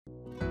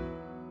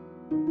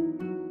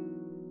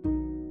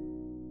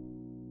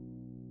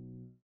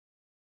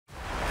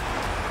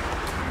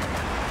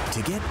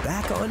to get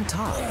back on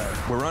top.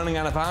 We're running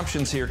out of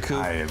options here, Coop.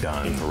 I have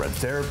done infrared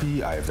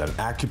therapy, I have done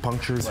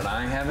acupuncture. What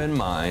I have in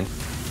mind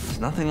is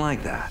nothing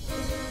like that.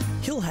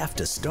 He'll have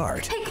to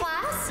start Hey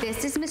class,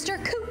 this is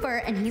Mr. Cooper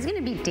and he's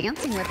gonna be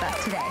dancing with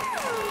us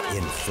today.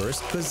 in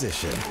first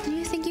position. Do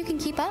you think you can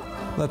keep up?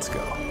 Let's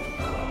go.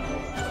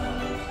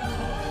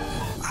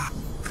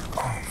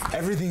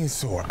 Everything is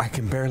sore. I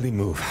can barely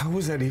move. How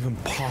is that even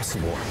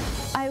possible?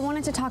 I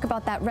wanted to talk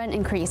about that rent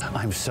increase.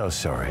 I'm so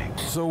sorry.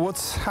 So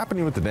what's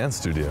happening with the dance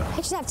studio? I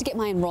just have to get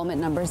my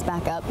enrollment numbers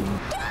back up.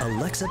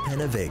 Alexa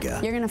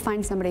PenaVega, You're gonna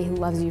find somebody who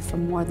loves you for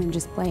more than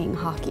just playing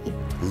hockey.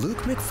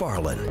 Luke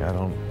Macfarlane, I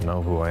don't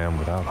know who I am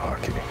without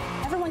hockey.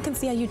 Everyone can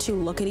see how you two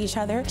look at each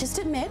other. Just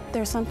admit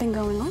there's something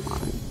going on.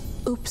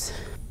 Oops.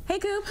 Hey,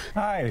 Coop.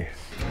 Hi.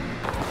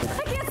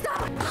 I can't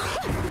stop!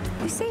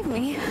 You saved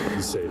me.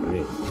 You saved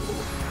me.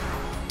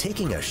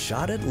 taking a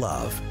shot at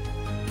love.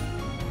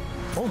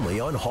 Only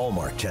on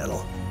Hallmark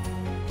Channel.